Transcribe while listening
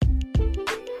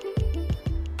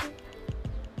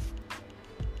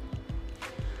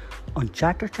On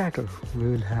cHaTeR,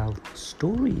 we will have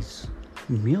stories,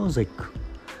 music,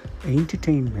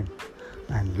 entertainment,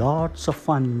 and lots of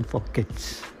fun for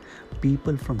kids.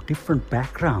 People from different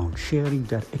backgrounds sharing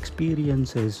their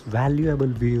experiences, valuable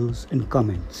views, and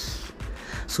comments.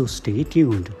 So stay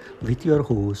tuned with your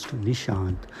host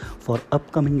Nishant for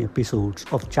upcoming episodes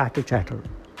of cHaTeR.